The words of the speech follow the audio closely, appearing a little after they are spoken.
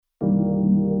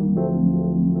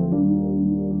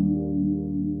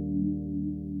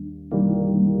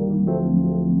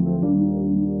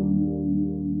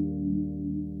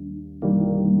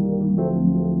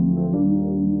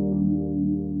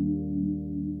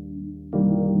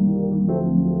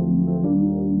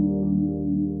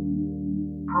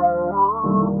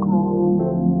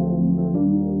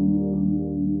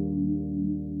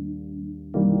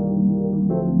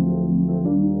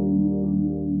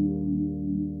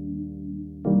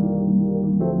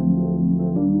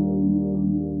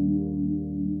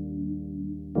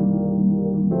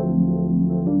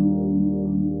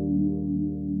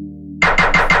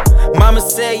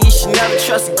said you should never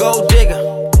trust a gold digger.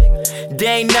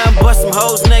 They ain't nothing but some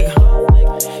hoes, nigga.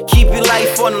 Keep your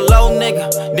life on the low,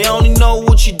 nigga. They only know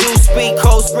what you do, speak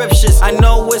cold scriptures. I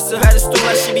know whistle, had a stool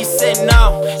I should be sitting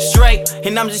on straight,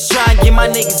 and I'm just trying to get my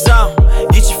niggas on.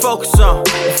 Get your focus on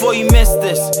before you miss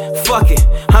this. Fuck it,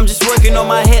 I'm just working on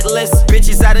my hit list.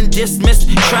 Bitches I done dismissed,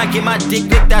 try to get my dick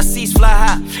licked, I seats fly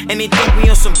high. And they think we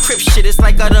on some crip shit. It's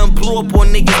like I done blew up on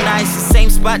niggas. Now it's the same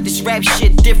spot, this rap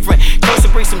shit different. Close to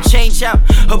bring some change out.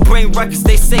 Her brain records,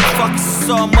 they say fuck us. It's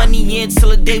all money in till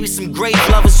the day we some grave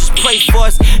lovers. Just pray for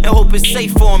us and hope it's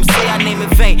safe for them. Say our name in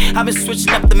vain. I've been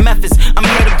switching up the methods, I'm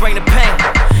here to bring the pain.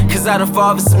 Cause I done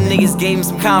fathered some niggas, gave them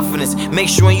some confidence. Make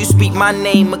sure when you speak my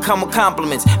name, it come with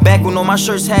compliments. Back when all my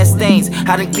shirts had stains,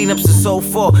 I done clean up some soul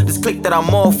for this click that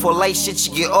I'm all for. Light shit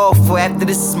you get off for. After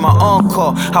this is my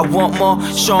encore. I want more.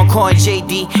 Sean Carr and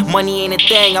JD. Money ain't a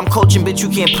thing. I'm coaching, bitch. You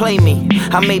can't play me.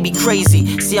 I may be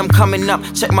crazy. See, I'm coming up.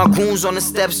 Check my goons on the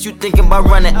steps. You thinking about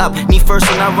running up? Need first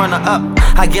and I run her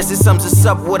up. I guess it sums us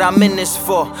up what I'm in this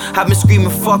for. I've been screaming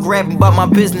fuck rapping about my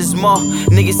business more.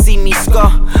 Niggas see me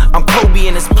scar. I'm Kobe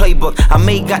in this playbook. I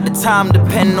may got the time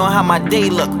depending on how my day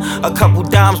look. A couple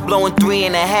dimes blowing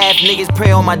 3.5. Niggas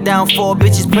pray on my downfall.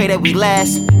 Bitches pray that we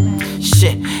last.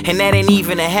 Shit, and that ain't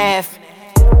even a half.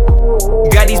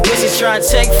 Got these bitches trying to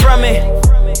take from me.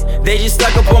 They just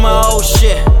stuck up on my old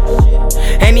shit.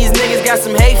 And these niggas got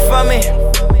some hate for me.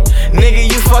 Nigga,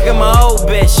 you fucking my old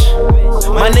bitch.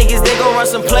 My niggas, they gon' run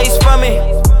some plays for me.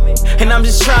 And I'm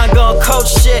just trying to go and coach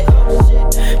shit.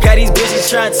 Got these bitches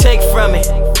trying to take from me.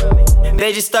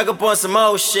 They just stuck up on some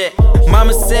old shit.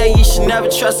 Mama said you should never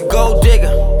trust a gold digger.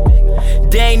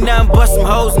 They ain't nothing but some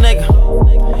hoes,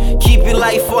 nigga. Keep your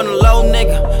life on the low,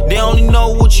 nigga. They only know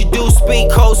what you do,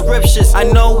 speak cold scriptures. I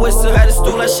know whistle, had a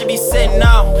stool I should be sitting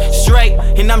on straight,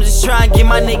 and I'm just trying to get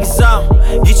my niggas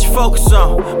on. Get your focus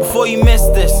on before you miss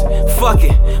this. Fuck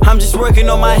it, I'm just working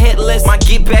on my hit list. My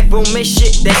get back won't miss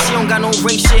shit. That shit don't got no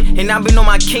ring shit. And I've been on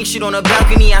my king shit on the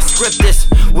balcony. I script this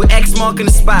with X marking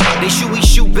the spot. They shoot, we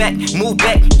shoot back, move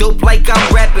back. Dope like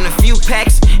I'm rapping a few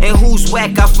packs. And who's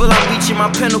whack? I feel I'm reaching my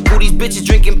pinnacle. These bitches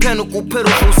drinking pinnacle,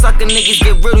 pitiful. Suckin' niggas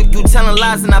get riddled. You telling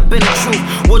lies and I've been the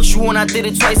truth. What you want, I did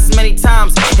it twice as many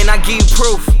times, and I give you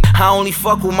proof. I only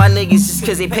fuck with my niggas just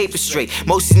cause they paper straight.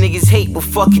 Most of these niggas hate, but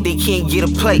fuck it, they can't get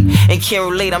a plate. And can't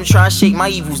relate, I'm trying to shake my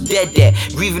evils, dead that.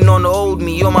 Grieving on the old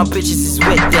me, all my bitches is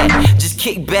with that. Just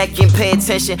kick back and pay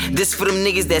attention. This for them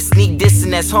niggas that sneak this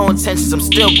and that's whole intentions. I'm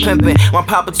still pimping. My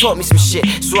papa taught me some shit,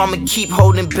 so I'ma keep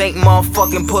holding bank,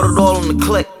 motherfucking put it all on the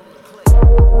click.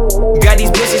 Got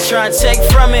these bitches trying to take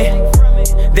from me.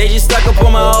 They just stuck up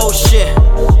on my old shit.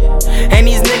 And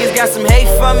these niggas got some hate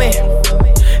for me.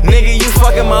 Nigga, you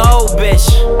fucking my old bitch.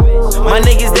 My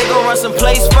niggas, they gon' run some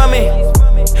plays for me.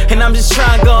 And I'm just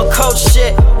trying to go and coach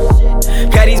shit.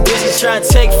 Got these bitches trying to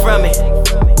take from me.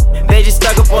 They just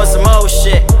stuck up on some old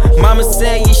shit. Mama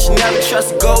said you should never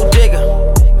trust a gold digger.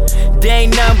 They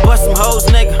ain't nothing but some hoes,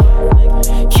 nigga.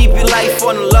 Keep your life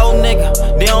on the low,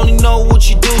 nigga. They only know what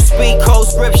you do, speak cold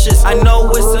scriptures. I know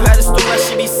whistle, had a stool I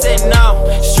should be sitting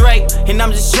on straight, and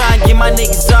I'm just trying to get my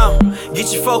niggas on.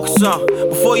 Get your focus on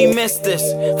before you miss this.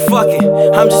 Fuck it,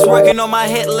 I'm just working on my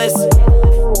hit list.